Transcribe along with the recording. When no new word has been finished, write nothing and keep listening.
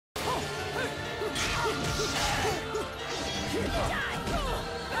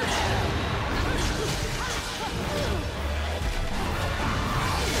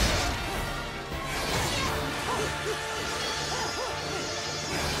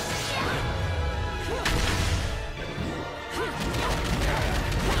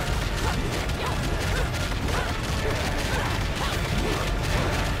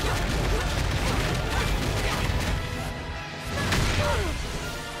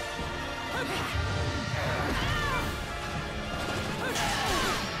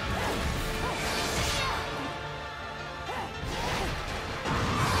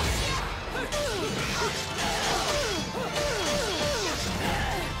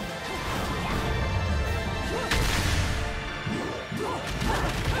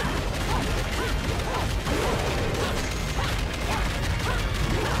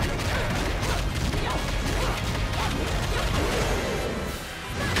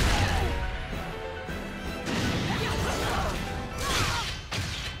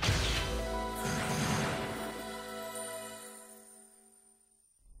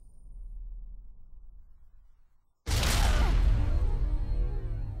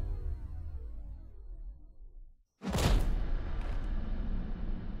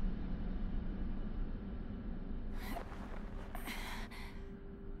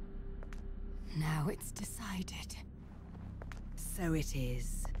Now it's decided. So it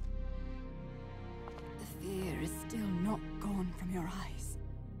is. The fear is still not gone from your eyes.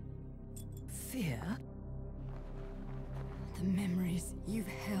 Fear? The memories you've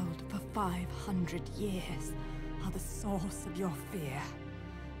held for 500 years are the source of your fear.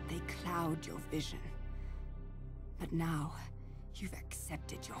 They cloud your vision. But now, you've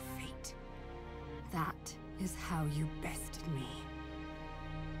accepted your fate. That is how you bested me.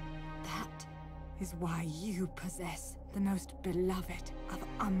 That is why you possess the most beloved of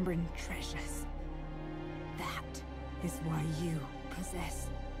Umbran treasures. That is why you possess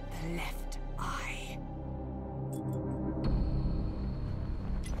the left eye.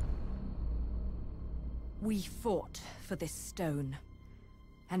 We fought for this stone,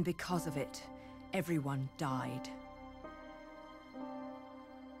 and because of it, everyone died.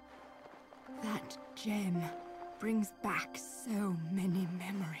 That gem brings back so many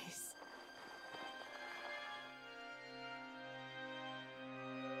memories.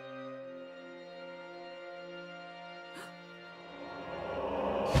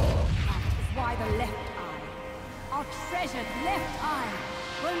 Why the left eye, our treasured left eye,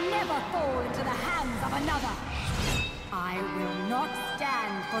 will never fall into the hands of another. I will not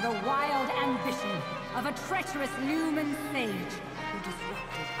stand for the wild ambition of a treacherous Lumen sage who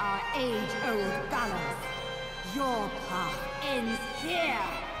disrupted our age-old balance. Your path ends here!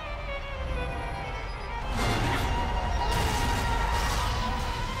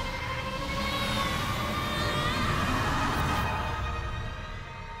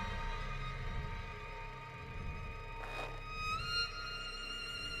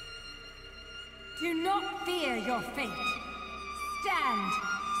 Do not fear your fate. Stand,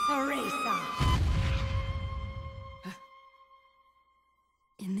 Ceresa.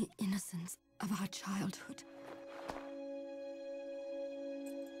 In the innocence of our childhood,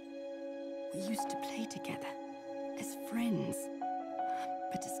 we used to play together as friends.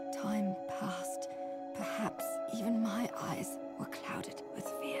 But as time passed, perhaps even my eyes were clouded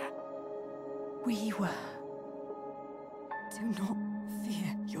with fear. We were. Do not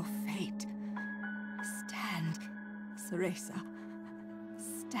fear your fate. Stand, Ceresa.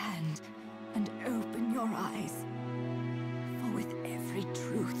 Stand and open your eyes. For with every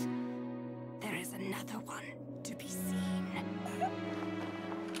truth, there is another one to be seen.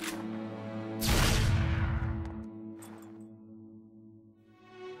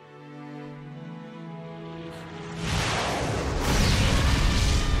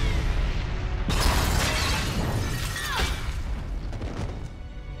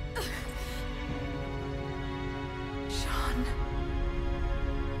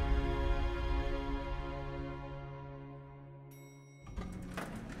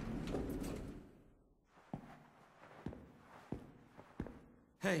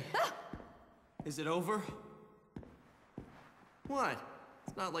 Hey, is it over? What?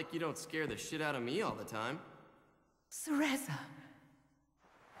 It's not like you don't scare the shit out of me all the time. Ceresa.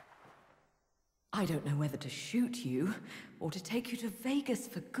 I don't know whether to shoot you, or to take you to Vegas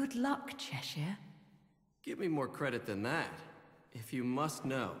for good luck, Cheshire. Give me more credit than that. If you must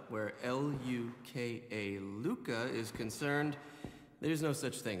know where L-U-K-A Luca is concerned, there's no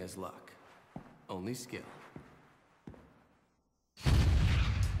such thing as luck. Only skill.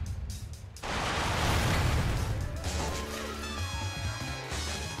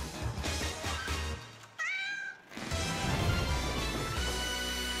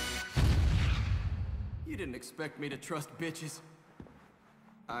 didn't expect me to trust bitches.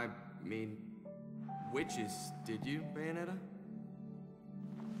 I mean, witches, did you, Bayonetta?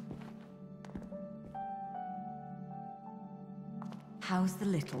 How's the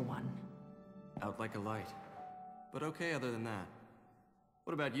little one? Out like a light. But okay other than that.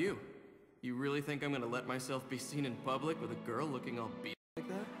 What about you? You really think I'm gonna let myself be seen in public with a girl looking all beat like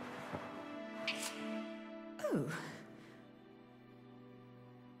that? Oh.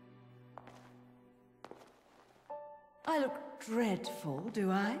 I look dreadful,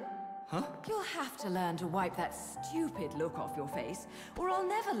 do I? Huh? You'll have to learn to wipe that stupid look off your face, or I'll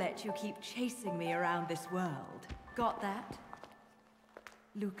never let you keep chasing me around this world. Got that?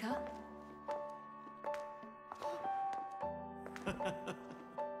 Luca?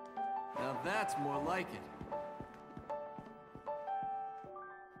 Now that's more like it.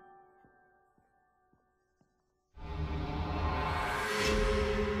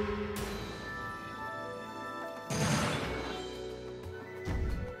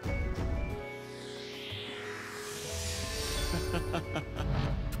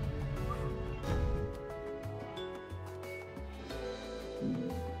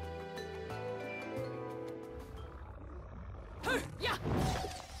 Yeah!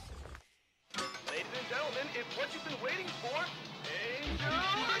 Ladies and gentlemen, it's what you've been waiting for. Angel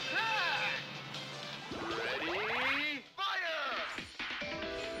attack! Ready, fire!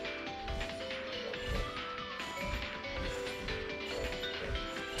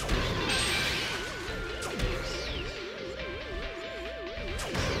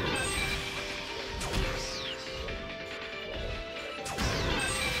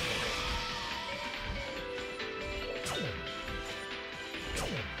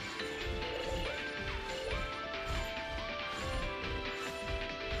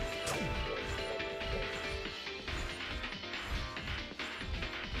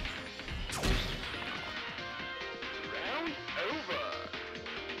 Round over.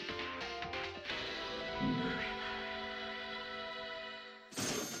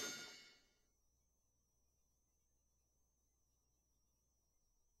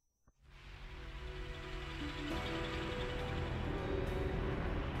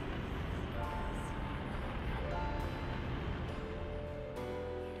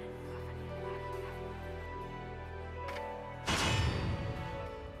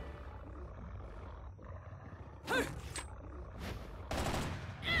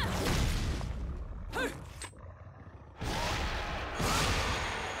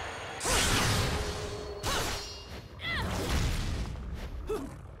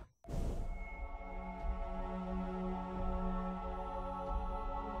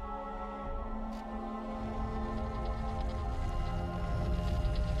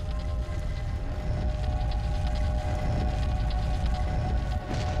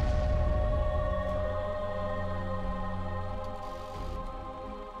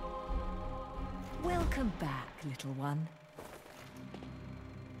 Welcome back, little one.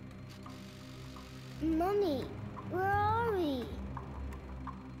 Mummy, where are we?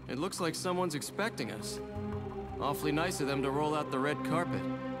 It looks like someone's expecting us. Awfully nice of them to roll out the red carpet.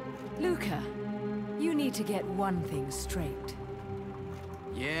 Luca, you need to get one thing straight.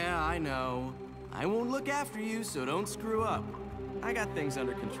 Yeah, I know. I won't look after you, so don't screw up. I got things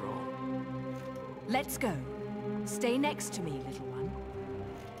under control. Let's go. Stay next to me, little one.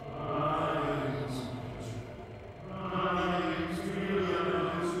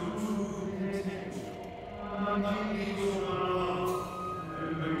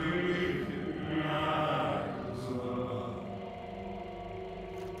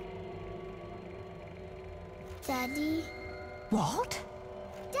 Daddy? What?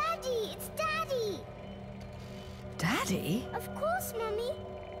 Daddy, it's Daddy! Daddy? Of course, Mummy.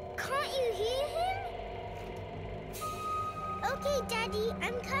 Can't you hear him? Okay, Daddy,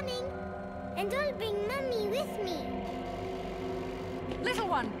 I'm coming. And I'll bring Mummy with me. Little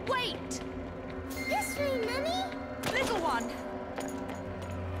one, wait! This way, Mummy. Little one!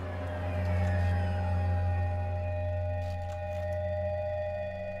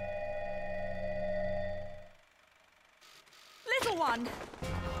 Little one!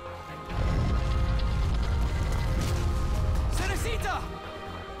 Cenacita!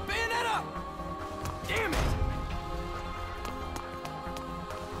 Bayonetta! Damn it!